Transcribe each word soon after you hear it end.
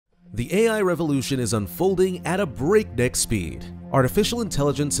The AI revolution is unfolding at a breakneck speed. Artificial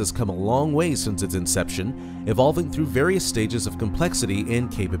intelligence has come a long way since its inception, evolving through various stages of complexity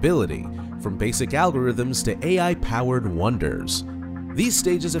and capability, from basic algorithms to AI-powered wonders. These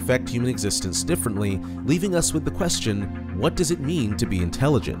stages affect human existence differently, leaving us with the question, what does it mean to be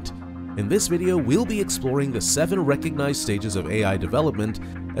intelligent? In this video, we'll be exploring the 7 recognized stages of AI development,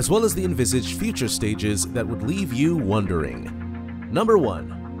 as well as the envisaged future stages that would leave you wondering. Number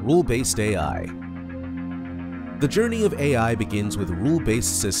 1. Rule-based AI. The journey of AI begins with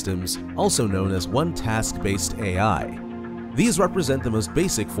rule-based systems, also known as one-task-based AI. These represent the most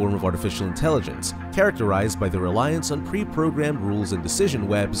basic form of artificial intelligence, characterized by the reliance on pre-programmed rules and decision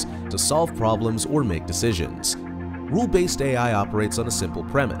webs to solve problems or make decisions. Rule-based AI operates on a simple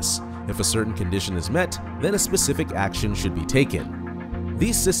premise. If a certain condition is met, then a specific action should be taken.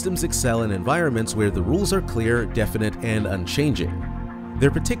 These systems excel in environments where the rules are clear, definite, and unchanging. They're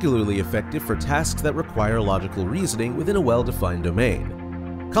particularly effective for tasks that require logical reasoning within a well-defined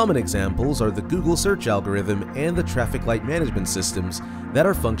domain. Common examples are the Google search algorithm and the traffic light management systems that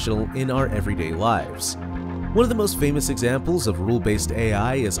are functional in our everyday lives. One of the most famous examples of rule-based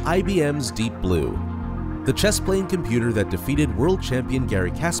AI is IBM's Deep Blue, the chess-playing computer that defeated world champion Garry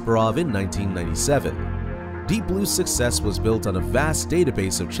Kasparov in 1997. Deep Blue's success was built on a vast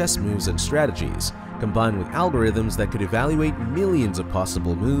database of chess moves and strategies, combined with algorithms that could evaluate millions of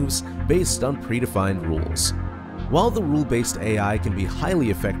possible moves based on predefined rules. While the rule-based AI can be highly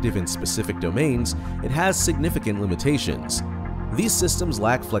effective in specific domains, it has significant limitations. These systems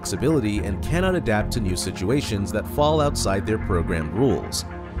lack flexibility and cannot adapt to new situations that fall outside their programmed rules.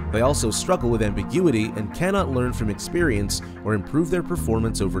 They also struggle with ambiguity and cannot learn from experience or improve their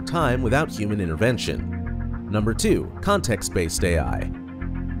performance over time without human intervention. Number 2. Context-based AI.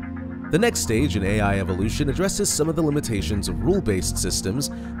 The next stage in AI evolution addresses some of the limitations of rule-based systems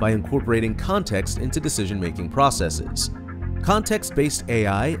by incorporating context into decision-making processes. Context-based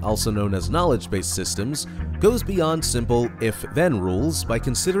AI, also known as knowledge-based systems, goes beyond simple if-then rules by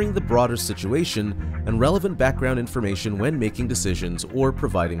considering the broader situation and relevant background information when making decisions or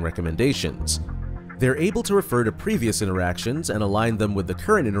providing recommendations. They're able to refer to previous interactions and align them with the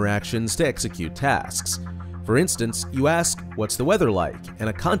current interactions to execute tasks. For instance, you ask, "What's the weather like?" and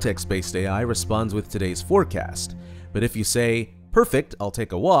a context-based AI responds with today's forecast. But if you say, "Perfect, I'll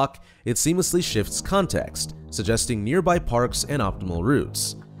take a walk," it seamlessly shifts context, suggesting nearby parks and optimal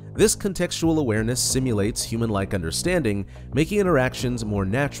routes. This contextual awareness simulates human-like understanding, making interactions more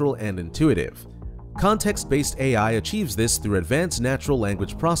natural and intuitive. Context-based AI achieves this through advanced natural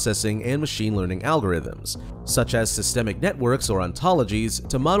language processing and machine learning algorithms, such as systemic networks or ontologies,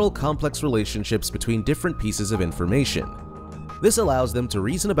 to model complex relationships between different pieces of information. This allows them to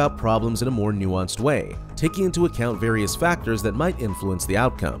reason about problems in a more nuanced way, taking into account various factors that might influence the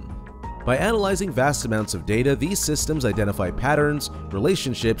outcome. By analyzing vast amounts of data, these systems identify patterns,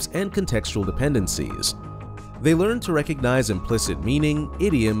 relationships, and contextual dependencies. They learn to recognize implicit meaning,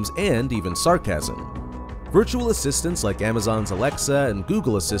 idioms, and even sarcasm. Virtual assistants like Amazon's Alexa and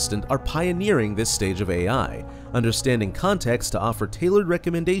Google Assistant are pioneering this stage of AI, understanding context to offer tailored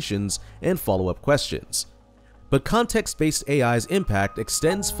recommendations and follow-up questions. But context-based AI's impact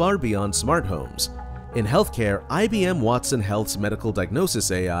extends far beyond smart homes. In healthcare, IBM Watson Health's medical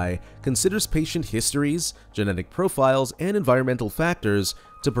diagnosis AI considers patient histories, genetic profiles, and environmental factors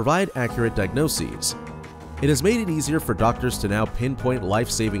to provide accurate diagnoses. It has made it easier for doctors to now pinpoint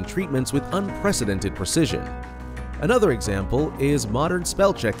life-saving treatments with unprecedented precision. Another example is modern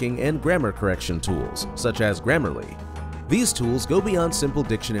spell checking and grammar correction tools, such as Grammarly. These tools go beyond simple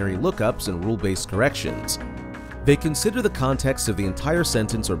dictionary lookups and rule-based corrections. They consider the context of the entire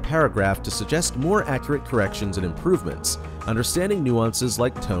sentence or paragraph to suggest more accurate corrections and improvements, understanding nuances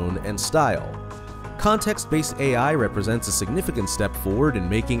like tone and style. Context-based AI represents a significant step forward in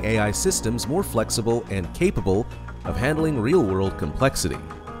making AI systems more flexible and capable of handling real-world complexity.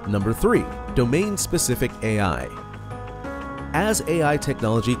 Number 3. Domain-specific AI. As AI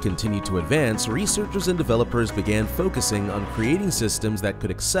technology continued to advance, researchers and developers began focusing on creating systems that could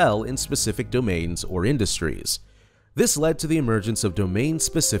excel in specific domains or industries. This led to the emergence of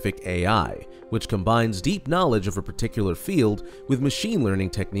domain-specific AI, which combines deep knowledge of a particular field with machine learning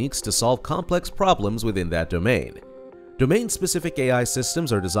techniques to solve complex problems within that domain. Domain-specific AI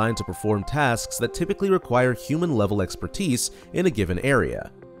systems are designed to perform tasks that typically require human-level expertise in a given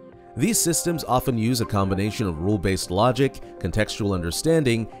area. These systems often use a combination of rule-based logic, contextual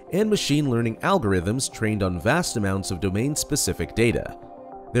understanding, and machine learning algorithms trained on vast amounts of domain-specific data.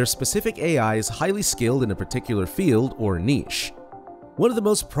 Their specific AI is highly skilled in a particular field or niche. One of the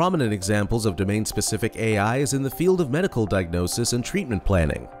most prominent examples of domain-specific AI is in the field of medical diagnosis and treatment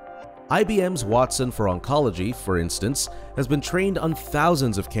planning. IBM's Watson for Oncology, for instance, has been trained on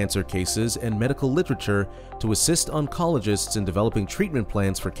thousands of cancer cases and medical literature to assist oncologists in developing treatment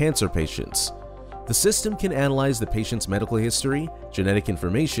plans for cancer patients. The system can analyze the patient's medical history, genetic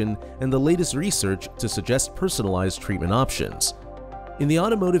information, and the latest research to suggest personalized treatment options. In the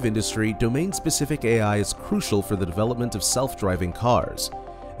automotive industry, domain-specific AI is crucial for the development of self-driving cars.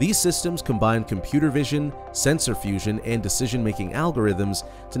 These systems combine computer vision, sensor fusion, and decision-making algorithms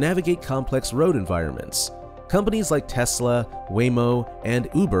to navigate complex road environments. Companies like Tesla, Waymo, and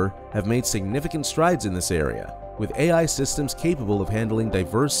Uber have made significant strides in this area, with AI systems capable of handling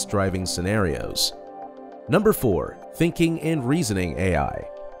diverse driving scenarios. Number 4. Thinking and Reasoning AI.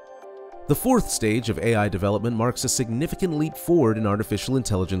 The fourth stage of AI development marks a significant leap forward in artificial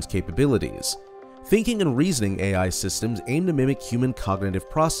intelligence capabilities. Thinking and reasoning AI systems aim to mimic human cognitive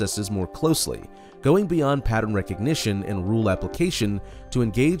processes more closely, going beyond pattern recognition and rule application to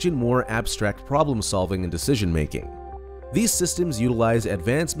engage in more abstract problem-solving and decision-making. These systems utilize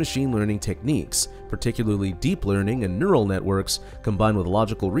advanced machine learning techniques, particularly deep learning and neural networks, combined with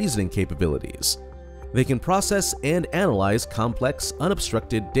logical reasoning capabilities. They can process and analyze complex,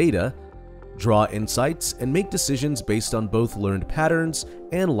 unobstructed data, draw insights, and make decisions based on both learned patterns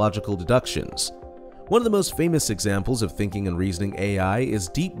and logical deductions. One of the most famous examples of thinking and reasoning AI is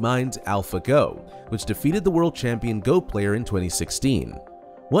DeepMind's AlphaGo, which defeated the world champion Go player in 2016.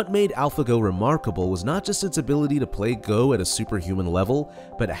 What made AlphaGo remarkable was not just its ability to play Go at a superhuman level,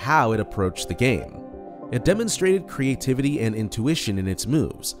 but how it approached the game. It demonstrated creativity and intuition in its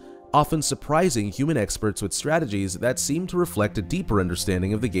moves, often surprising human experts with strategies that seem to reflect a deeper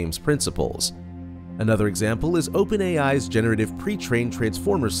understanding of the game's principles. Another example is OpenAI's generative pre-trained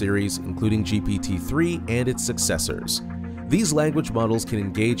transformer series, including GPT-3 and its successors. These language models can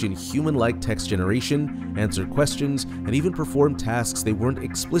engage in human-like text generation, answer questions, and even perform tasks they weren't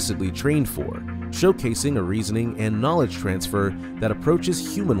explicitly trained for, showcasing a reasoning and knowledge transfer that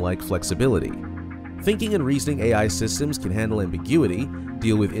approaches human-like flexibility. Thinking and reasoning AI systems can handle ambiguity,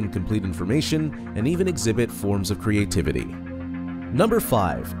 deal with incomplete information, and even exhibit forms of creativity. Number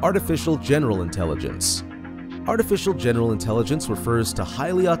 5. Artificial General Intelligence. Artificial general intelligence refers to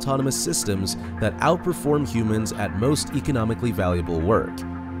highly autonomous systems that outperform humans at most economically valuable work.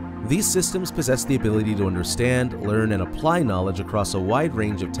 These systems possess the ability to understand, learn, and apply knowledge across a wide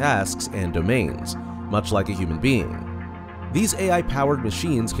range of tasks and domains, much like a human being. These AI-powered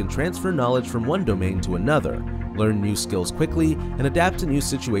machines can transfer knowledge from one domain to another, learn new skills quickly, and adapt to new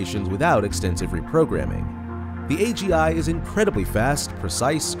situations without extensive reprogramming. The AGI is incredibly fast,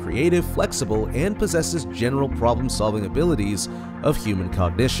 precise, creative, flexible, and possesses general problem-solving abilities of human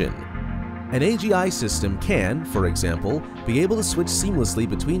cognition. An AGI system can, for example, be able to switch seamlessly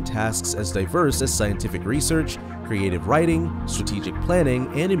between tasks as diverse as scientific research, creative writing, strategic planning,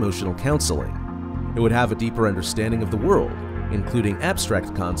 and emotional counseling. It would have a deeper understanding of the world, including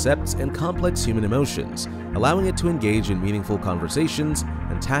abstract concepts and complex human emotions, allowing it to engage in meaningful conversations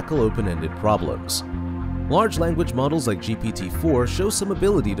and tackle open-ended problems. Large language models like GPT-4 show some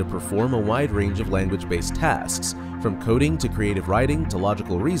ability to perform a wide range of language-based tasks, from coding to creative writing to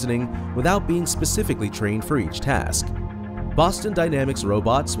logical reasoning, without being specifically trained for each task. Boston Dynamics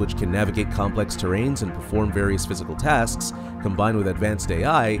robots, which can navigate complex terrains and perform various physical tasks, combined with advanced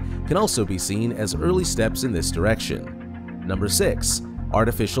AI, can also be seen as early steps in this direction. Number 6.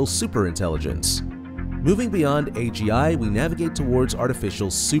 Artificial Superintelligence. Moving beyond AGI, we navigate towards artificial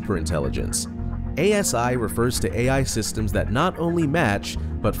superintelligence. ASI refers to AI systems that not only match,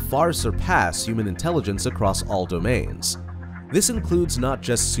 but far surpass human intelligence across all domains. This includes not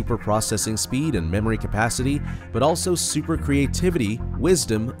just super processing speed and memory capacity, but also super creativity,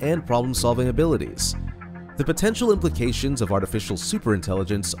 wisdom, and problem-solving abilities. The potential implications of artificial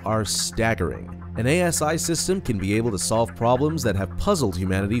superintelligence are staggering. An ASI system can be able to solve problems that have puzzled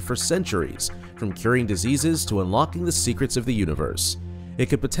humanity for centuries, from curing diseases to unlocking the secrets of the universe. It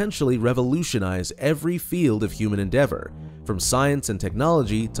could potentially revolutionize every field of human endeavor, from science and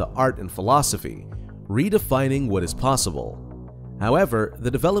technology to art and philosophy, redefining what is possible. However, the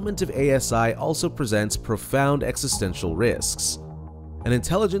development of ASI also presents profound existential risks. An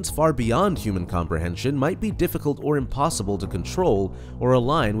intelligence far beyond human comprehension might be difficult or impossible to control or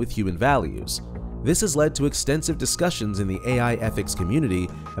align with human values. This has led to extensive discussions in the AI ethics community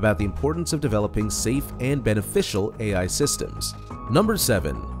about the importance of developing safe and beneficial AI systems. Number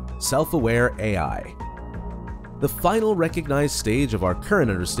 7. SelfAware AI. The final recognized stage of our current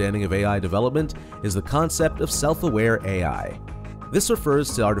understanding of AI development is the concept of self-aware AI. This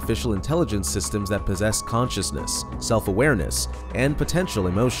refers to artificial intelligence systems that possess consciousness, self-awareness, and potential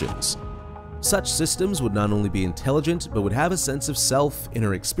emotions. Such systems would not only be intelligent, but would have a sense of self,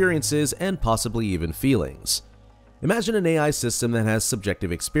 inner experiences, and possibly even feelings. Imagine an AI system that has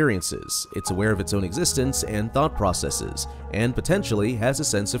subjective experiences, it's aware of its own existence and thought processes, and potentially has a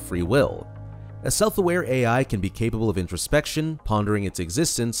sense of free will. A self-aware AI can be capable of introspection, pondering its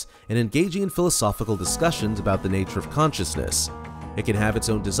existence, and engaging in philosophical discussions about the nature of consciousness. It can have its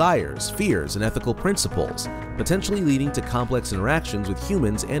own desires, fears, and ethical principles, potentially leading to complex interactions with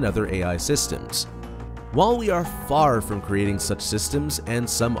humans and other AI systems. While we are far from creating such systems, and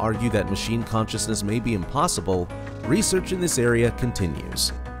some argue that machine consciousness may be impossible, research in this area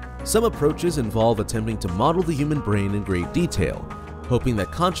continues. Some approaches involve attempting to model the human brain in great detail, hoping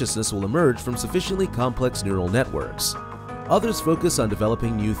that consciousness will emerge from sufficiently complex neural networks. Others focus on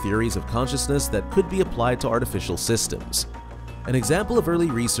developing new theories of consciousness that could be applied to artificial systems. An example of early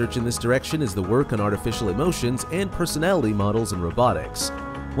research in this direction is the work on artificial emotions and personality models in robotics.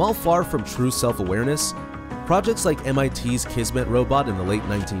 While far from true self-awareness, projects like MIT's Kismet robot in the late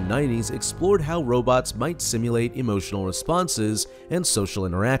 1990s explored how robots might simulate emotional responses and social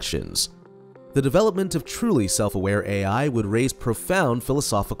interactions. The development of truly self-aware AI would raise profound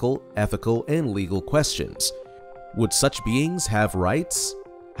philosophical, ethical, and legal questions. Would such beings have rights?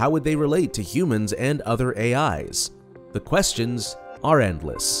 How would they relate to humans and other AIs? The questions are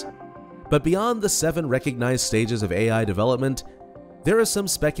endless. But beyond the 7 recognized stages of AI development, there are some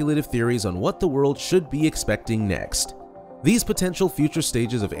speculative theories on what the world should be expecting next. These potential future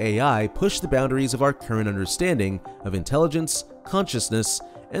stages of AI push the boundaries of our current understanding of intelligence, consciousness,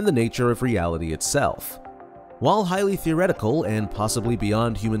 and the nature of reality itself. While highly theoretical and possibly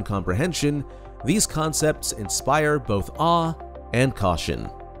beyond human comprehension, these concepts inspire both awe and caution.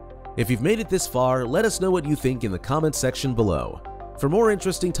 If you've made it this far, let us know what you think in the comments section below. For more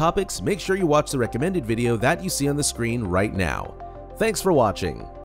interesting topics, make sure you watch the recommended video that you see on the screen right now. Thanks for watching.